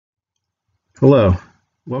Hello,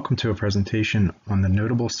 welcome to a presentation on the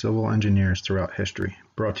notable civil engineers throughout history,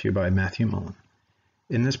 brought to you by Matthew Mullen.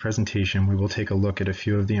 In this presentation, we will take a look at a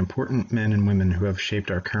few of the important men and women who have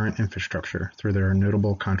shaped our current infrastructure through their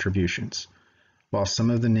notable contributions. While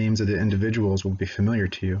some of the names of the individuals will be familiar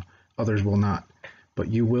to you, others will not, but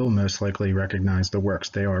you will most likely recognize the works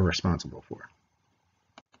they are responsible for.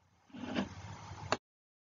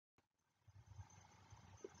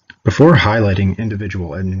 Before highlighting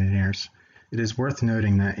individual engineers, it is worth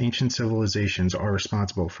noting that ancient civilizations are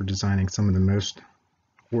responsible for designing some of the most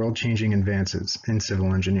world-changing advances in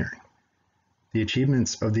civil engineering. The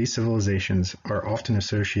achievements of these civilizations are often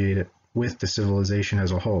associated with the civilization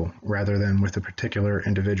as a whole, rather than with a particular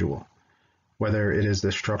individual. Whether it is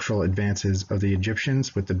the structural advances of the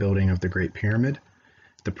Egyptians with the building of the Great Pyramid,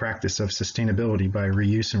 the practice of sustainability by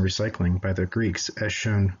reuse and recycling by the Greeks as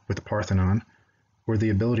shown with the Parthenon, or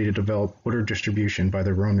the ability to develop water distribution by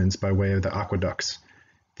the Romans by way of the aqueducts.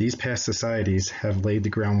 These past societies have laid the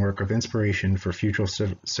groundwork of inspiration for future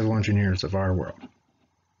civil engineers of our world.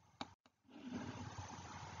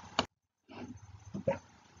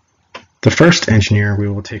 The first engineer we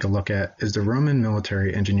will take a look at is the Roman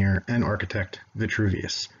military engineer and architect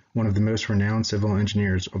Vitruvius, one of the most renowned civil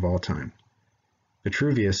engineers of all time.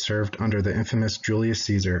 Vitruvius served under the infamous Julius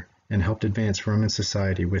Caesar and helped advance Roman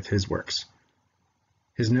society with his works.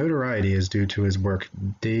 His notoriety is due to his work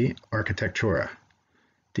De Architectura.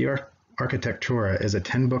 De Architectura is a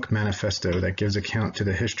 10-book manifesto that gives account to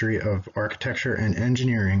the history of architecture and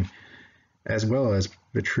engineering, as well as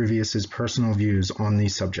Vitruvius's personal views on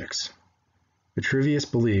these subjects. Vitruvius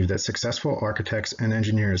believed that successful architects and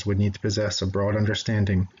engineers would need to possess a broad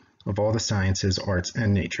understanding of all the sciences, arts,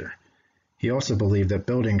 and nature. He also believed that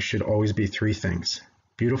buildings should always be three things: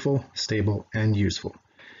 beautiful, stable, and useful.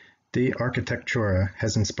 De Architectura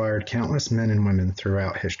has inspired countless men and women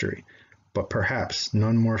throughout history, but perhaps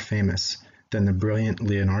none more famous than the brilliant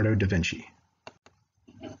Leonardo da Vinci.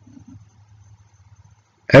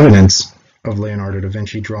 Evidence of Leonardo da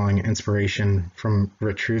Vinci drawing inspiration from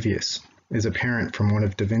Vitruvius is apparent from one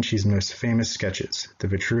of da Vinci's most famous sketches, the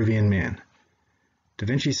Vitruvian Man. Da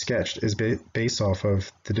Vinci's sketch is based off of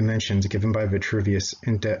the dimensions given by Vitruvius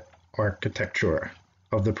in De Architectura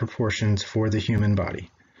of the proportions for the human body.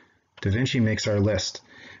 Da Vinci makes our list,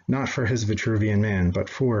 not for his Vitruvian Man, but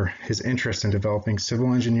for his interest in developing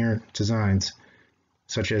civil engineer designs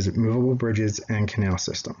such as movable bridges and canal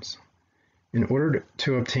systems. In order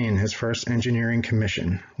to obtain his first engineering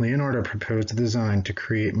commission, Leonardo proposed a design to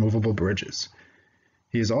create movable bridges.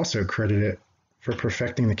 He is also credited for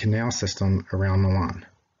perfecting the canal system around Milan.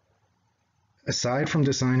 Aside from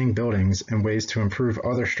designing buildings and ways to improve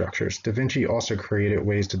other structures, Da Vinci also created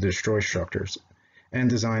ways to destroy structures and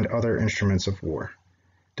designed other instruments of war.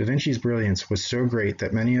 Da Vinci's brilliance was so great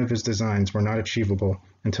that many of his designs were not achievable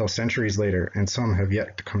until centuries later, and some have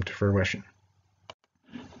yet to come to fruition.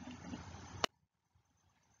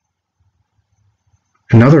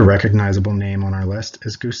 Another recognizable name on our list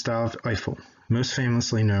is Gustave Eiffel, most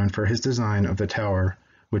famously known for his design of the tower,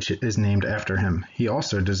 which is named after him. He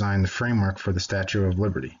also designed the framework for the Statue of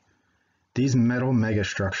Liberty. These metal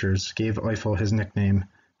megastructures gave Eiffel his nickname,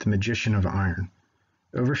 the Magician of Iron.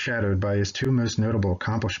 Overshadowed by his two most notable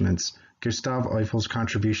accomplishments, Gustave Eiffel's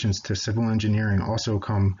contributions to civil engineering also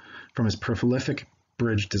come from his prolific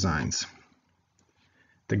bridge designs.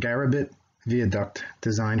 The Garabit Viaduct,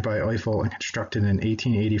 designed by Eiffel and constructed in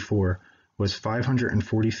 1884, was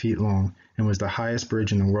 540 feet long and was the highest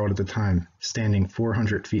bridge in the world at the time, standing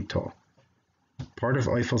 400 feet tall. Part of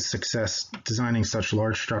Eiffel's success designing such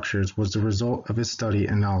large structures was the result of his study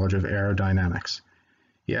and knowledge of aerodynamics.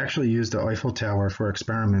 He actually used the Eiffel Tower for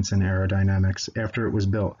experiments in aerodynamics after it was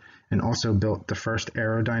built, and also built the first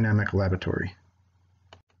aerodynamic laboratory.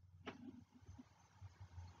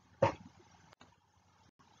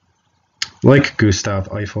 Like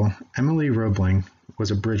Gustave Eiffel, Emily Roebling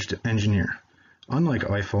was a bridge engineer. Unlike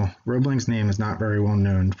Eiffel, Roebling's name is not very well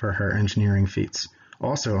known for her engineering feats.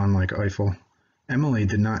 Also unlike Eiffel, Emily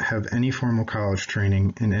did not have any formal college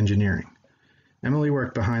training in engineering. Emily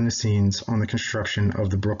worked behind the scenes on the construction of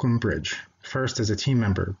the Brooklyn Bridge, first as a team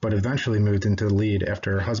member, but eventually moved into the lead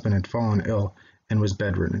after her husband had fallen ill and was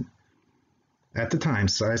bedridden. At the time,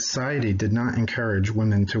 society did not encourage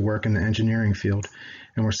women to work in the engineering field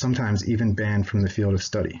and were sometimes even banned from the field of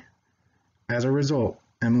study. As a result,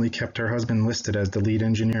 Emily kept her husband listed as the lead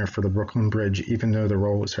engineer for the Brooklyn Bridge even though the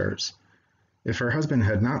role was hers. If her husband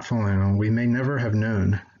had not fallen ill, we may never have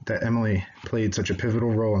known that Emily played such a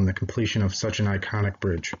pivotal role in the completion of such an iconic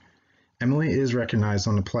bridge. Emily is recognized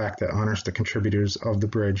on the plaque that honors the contributors of the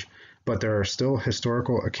bridge, but there are still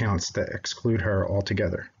historical accounts that exclude her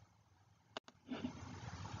altogether.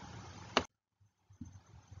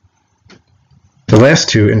 The last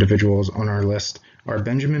two individuals on our list are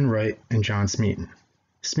Benjamin Wright and John Smeaton.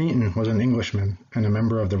 Smeaton was an Englishman and a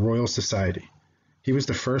member of the Royal Society. He was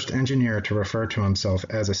the first engineer to refer to himself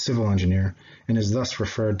as a civil engineer and is thus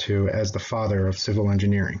referred to as the father of civil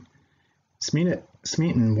engineering.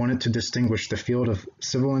 Smeaton wanted to distinguish the field of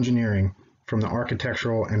civil engineering from the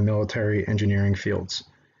architectural and military engineering fields.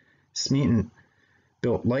 Smeaton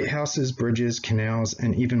built lighthouses, bridges, canals,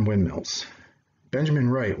 and even windmills. Benjamin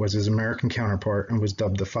Wright was his American counterpart and was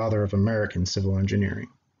dubbed the father of American civil engineering.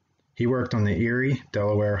 He worked on the Erie,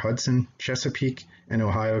 Delaware, Hudson, Chesapeake, and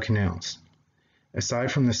Ohio canals.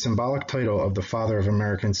 Aside from the symbolic title of the father of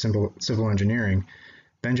American civil engineering,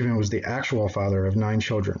 Benjamin was the actual father of 9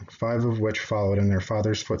 children, 5 of which followed in their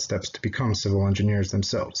father's footsteps to become civil engineers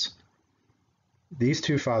themselves. These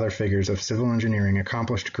two father figures of civil engineering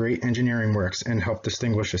accomplished great engineering works and helped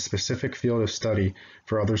distinguish a specific field of study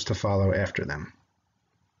for others to follow after them.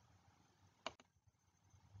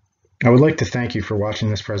 I would like to thank you for watching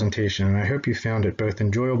this presentation, and I hope you found it both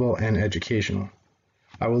enjoyable and educational.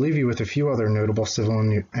 I will leave you with a few other notable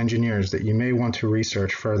civil engineers that you may want to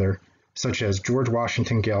research further, such as George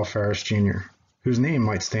Washington Gale Ferris Jr., whose name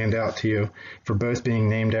might stand out to you for both being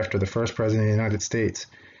named after the first President of the United States,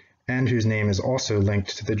 and whose name is also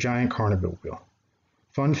linked to the giant Carnival wheel.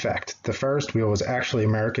 Fun fact, the Ferris wheel was actually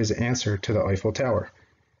America's answer to the Eiffel Tower.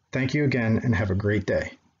 Thank you again and have a great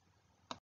day.